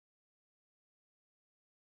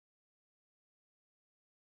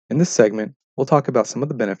this segment, we'll talk about some of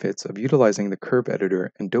the benefits of utilizing the curve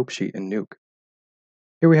editor and dope sheet in Nuke.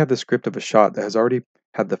 Here we have the script of a shot that has already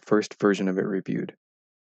had the first version of it reviewed,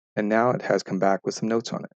 and now it has come back with some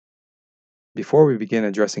notes on it. Before we begin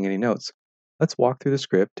addressing any notes, let's walk through the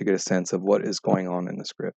script to get a sense of what is going on in the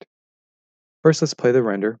script. First, let's play the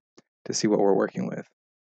render to see what we're working with.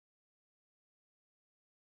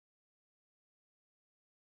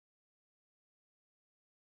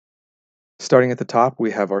 Starting at the top,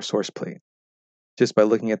 we have our source plate. Just by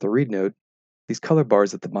looking at the read node, these color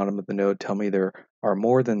bars at the bottom of the node tell me there are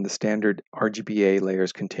more than the standard RGBA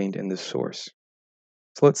layers contained in this source.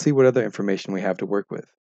 So let's see what other information we have to work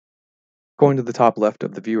with. Going to the top left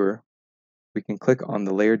of the viewer, we can click on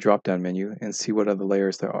the layer drop-down menu and see what other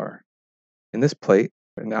layers there are. In this plate,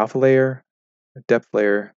 an alpha layer, a depth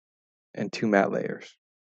layer, and 2 matte layers.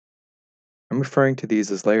 I'm referring to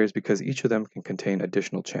these as layers because each of them can contain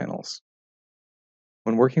additional channels.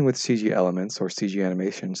 When working with CG elements or CG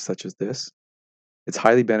animations such as this, it's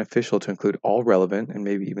highly beneficial to include all relevant and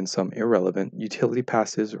maybe even some irrelevant utility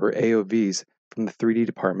passes or AOVs from the 3D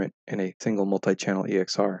department in a single multi-channel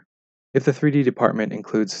EXR. If the 3D department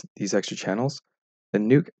includes these extra channels, then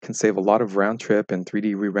Nuke can save a lot of round trip and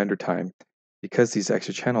 3D re-render time because these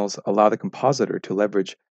extra channels allow the compositor to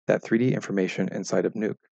leverage that 3D information inside of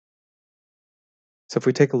Nuke. So if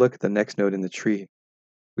we take a look at the next node in the tree,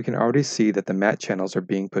 we can already see that the matte channels are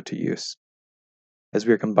being put to use, as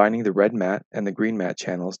we are combining the red matte and the green matte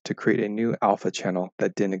channels to create a new alpha channel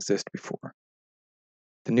that didn't exist before.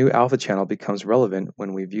 The new alpha channel becomes relevant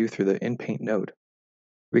when we view through the Inpaint node.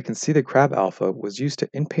 We can see the crab alpha was used to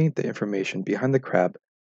inpaint the information behind the crab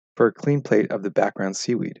for a clean plate of the background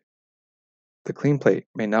seaweed. The clean plate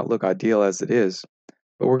may not look ideal as it is,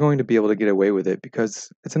 but we're going to be able to get away with it because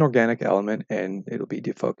it's an organic element and it'll be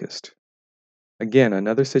defocused. Again,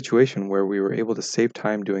 another situation where we were able to save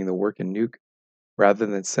time doing the work in Nuke rather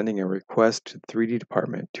than sending a request to the 3D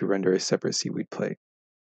department to render a separate seaweed plate.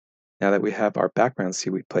 Now that we have our background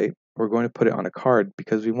seaweed plate, we're going to put it on a card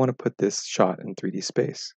because we want to put this shot in 3D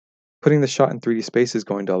space. Putting the shot in 3D space is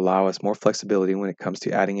going to allow us more flexibility when it comes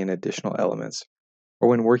to adding in additional elements, or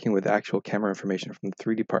when working with actual camera information from the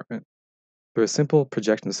 3D department. Through a simple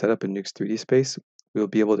projection setup in Nuke's 3D space, we will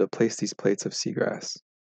be able to place these plates of seagrass.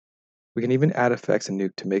 We can even add effects in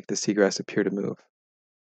Nuke to make the seagrass appear to move.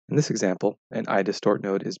 In this example, an iDistort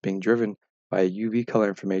node is being driven by a UV color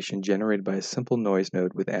information generated by a simple noise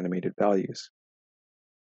node with animated values.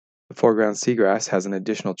 The foreground seagrass has an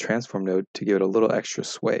additional transform node to give it a little extra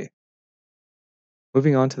sway.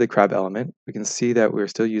 Moving on to the crab element, we can see that we're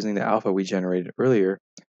still using the alpha we generated earlier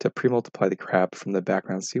to pre-multiply the crab from the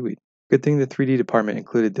background seaweed. Good thing the 3D department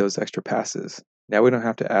included those extra passes. Now we don't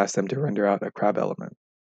have to ask them to render out a crab element.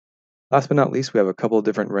 Last but not least, we have a couple of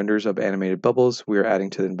different renders of animated bubbles we are adding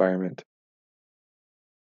to the environment.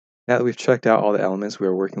 Now that we've checked out all the elements we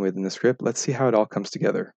are working with in the script, let's see how it all comes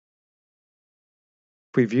together.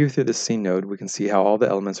 If we view through the scene node, we can see how all the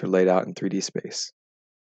elements are laid out in 3D space.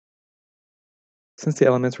 Since the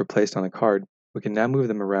elements were placed on a card, we can now move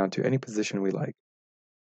them around to any position we like.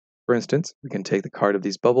 For instance, we can take the card of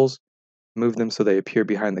these bubbles, move them so they appear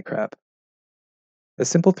behind the crab. A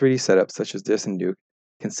simple 3D setup such as this in Nuke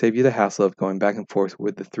can save you the hassle of going back and forth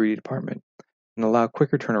with the 3D department and allow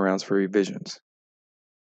quicker turnarounds for revisions.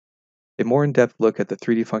 A more in-depth look at the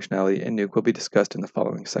 3D functionality in Nuke will be discussed in the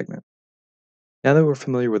following segment. Now that we're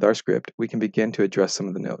familiar with our script, we can begin to address some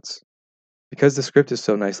of the notes. Because the script is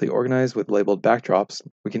so nicely organized with labeled backdrops,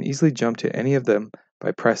 we can easily jump to any of them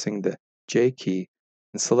by pressing the J key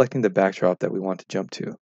and selecting the backdrop that we want to jump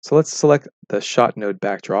to. So let's select the shot node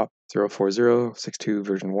backdrop 04062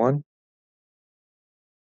 version 1.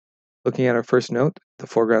 Looking at our first note, the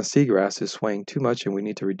foreground seagrass is swaying too much and we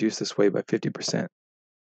need to reduce the sway by 50%.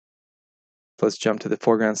 So let's jump to the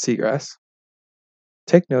foreground seagrass.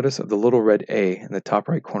 Take notice of the little red A in the top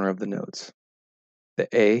right corner of the nodes. The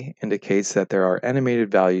A indicates that there are animated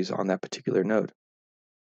values on that particular node.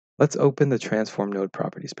 Let's open the Transform Node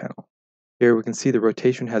Properties panel. Here we can see the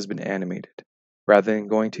rotation has been animated. Rather than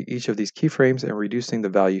going to each of these keyframes and reducing the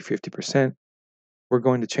value 50%, we're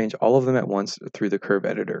going to change all of them at once through the Curve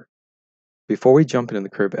Editor. Before we jump into the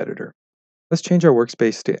Curve Editor, let's change our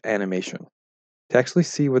workspace to Animation. To actually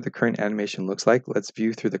see what the current animation looks like, let's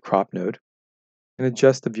view through the Crop node and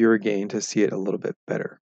adjust the viewer gain to see it a little bit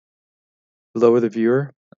better. Below the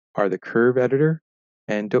viewer are the Curve Editor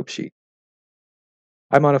and Dope Sheet.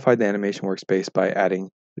 I modified the animation workspace by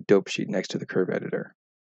adding the Dope Sheet next to the Curve Editor.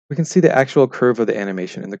 We can see the actual curve of the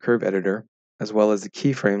animation in the Curve Editor, as well as the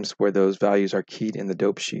keyframes where those values are keyed in the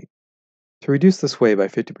Dope Sheet. To reduce the sway by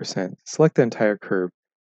 50%, select the entire curve,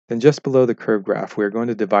 Then just below the curve graph, we are going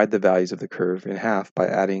to divide the values of the curve in half by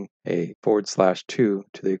adding a /2 to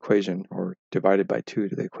the equation, or divided by 2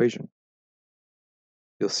 to the equation.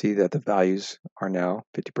 You'll see that the values are now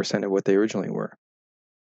 50% of what they originally were.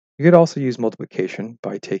 You could also use multiplication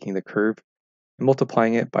by taking the curve and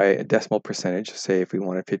multiplying it by a decimal percentage. Say if we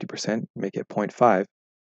wanted 50%, make it 0.5,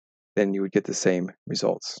 then you would get the same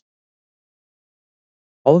results.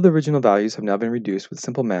 All of the original values have now been reduced with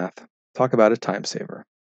simple math. Talk about a time saver.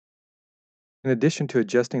 In addition to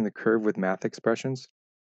adjusting the curve with math expressions,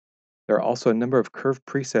 there are also a number of curve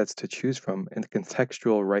presets to choose from in the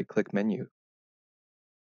contextual right-click menu.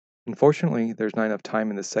 Unfortunately, there's not enough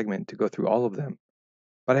time in this segment to go through all of them,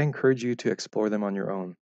 but I encourage you to explore them on your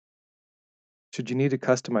own. Should you need to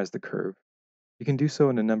customize the curve, you can do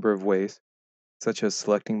so in a number of ways, such as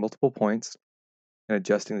selecting multiple points and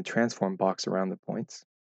adjusting the transform box around the points.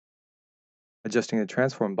 Adjusting the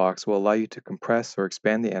transform box will allow you to compress or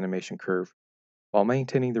expand the animation curve while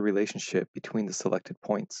maintaining the relationship between the selected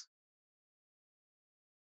points.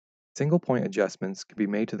 Single point adjustments can be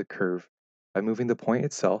made to the curve by moving the point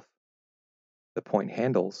itself, the point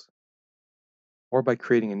handles, or by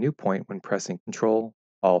creating a new point when pressing Ctrl,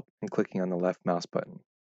 Alt, and clicking on the left mouse button.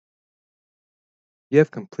 You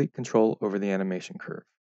have complete control over the animation curve.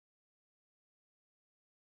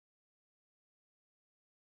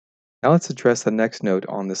 Now let's address the next note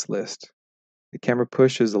on this list. The camera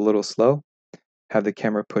push is a little slow. Have the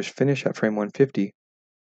camera push finish at frame 150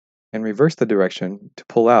 and reverse the direction to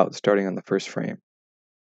pull out starting on the first frame.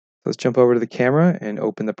 Let's jump over to the camera and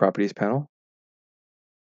open the properties panel.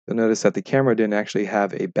 You'll notice that the camera didn't actually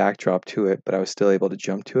have a backdrop to it, but I was still able to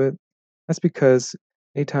jump to it. That's because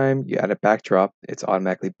anytime you add a backdrop, it's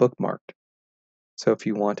automatically bookmarked. So if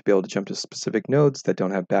you want to be able to jump to specific nodes that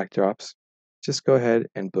don't have backdrops, just go ahead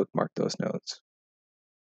and bookmark those nodes.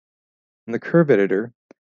 In the curve editor,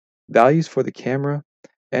 values for the camera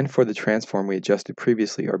and for the transform we adjusted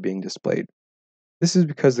previously are being displayed. This is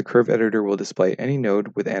because the curve editor will display any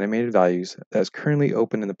node with animated values that is currently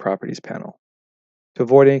open in the properties panel. To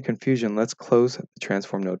avoid any confusion, let's close the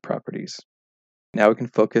transform node properties. Now we can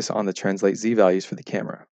focus on the translate Z values for the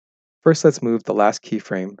camera. First, let's move the last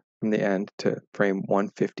keyframe from the end to frame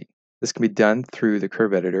 150. This can be done through the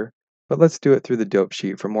curve editor, but let's do it through the dope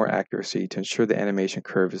sheet for more accuracy to ensure the animation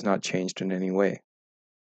curve is not changed in any way.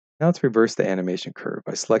 Now let's reverse the animation curve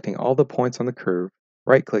by selecting all the points on the curve,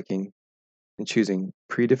 right-clicking, and choosing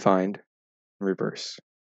Predefined and Reverse.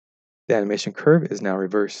 The animation curve is now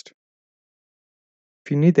reversed.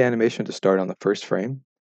 If you need the animation to start on the first frame,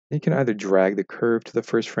 you can either drag the curve to the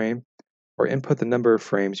first frame or input the number of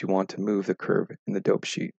frames you want to move the curve in the dope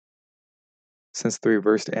sheet. Since the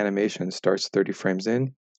reversed animation starts 30 frames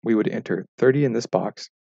in, we would enter 30 in this box,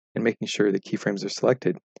 and making sure the keyframes are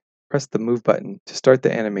selected, press the Move button to start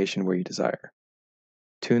the animation where you desire.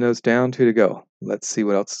 2 nodes down, 2 to go. Let's see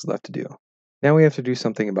what else is left to do. Now we have to do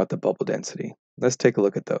something about the bubble density. Let's take a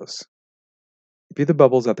look at those. View the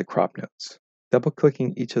bubbles at the crop nodes,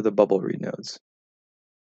 double-clicking each of the bubble read nodes.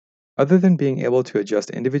 Other than being able to adjust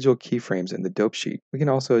individual keyframes in the dope sheet, we can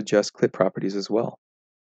also adjust clip properties as well.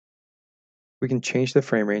 We can change the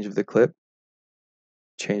frame range of the clip,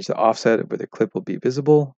 change the offset where the clip will be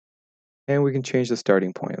visible, and we can change the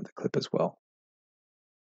starting point of the clip as well.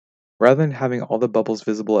 Rather than having all the bubbles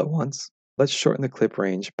visible at once, let's shorten the clip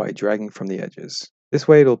range by dragging from the edges. This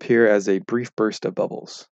way it'll appear as a brief burst of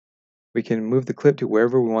bubbles. We can move the clip to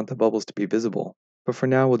wherever we want the bubbles to be visible, but for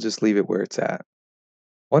now we'll just leave it where it's at.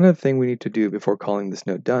 One other thing we need to do before calling this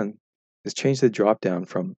node done is change the drop-down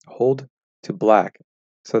from hold to black,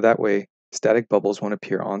 so that way static bubbles won't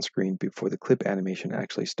appear on screen before the clip animation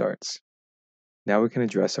actually starts. Now we can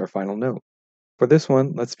address our final note. For this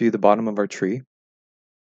one, let's view the bottom of our tree.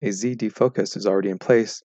 A Z defocus is already in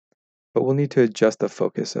place, but we'll need to adjust the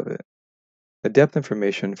focus of it. The depth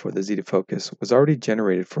information for the Z defocus was already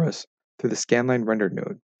generated for us through the scanline render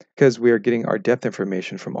node, because we are getting our depth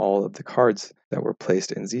information from all of the cards that were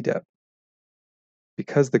placed in ZDepth.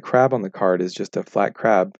 Because the crab on the card is just a flat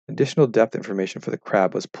crab, additional depth information for the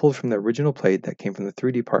crab was pulled from the original plate that came from the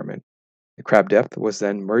 3D department. The crab depth was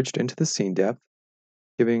then merged into the scene depth,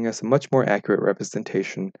 giving us a much more accurate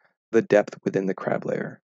representation of the depth within the crab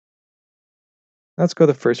layer. Let's go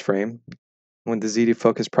to the first frame. When the Z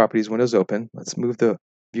defocus properties window is open, let's move the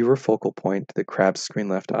viewer focal point to the crab's screen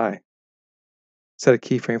left eye. Set a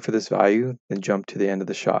keyframe for this value, then jump to the end of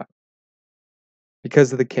the shot.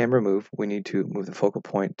 Because of the camera move, we need to move the focal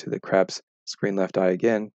point to the crab's screen left eye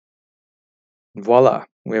again. And voila,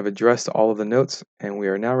 we have addressed all of the notes, and we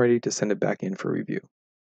are now ready to send it back in for review.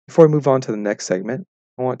 Before we move on to the next segment,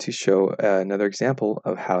 I want to show another example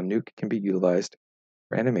of how Nuke can be utilized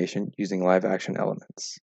for animation using live action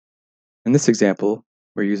elements. In this example,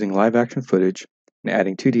 we're using live action footage and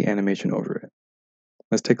adding 2D animation over it.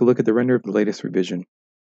 Let's take a look at the render of the latest revision.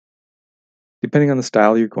 Depending on the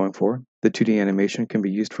style you're going for, the 2D animation can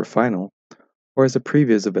be used for final or as a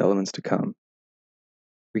previs of elements to come.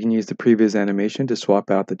 We can use the previs animation to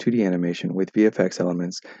swap out the 2D animation with VFX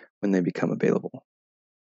elements when they become available.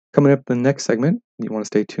 Coming up in the next segment, you want to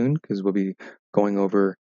stay tuned because we'll be going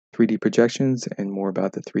over 3D projections and more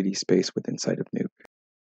about the 3D space within inside of Nuke.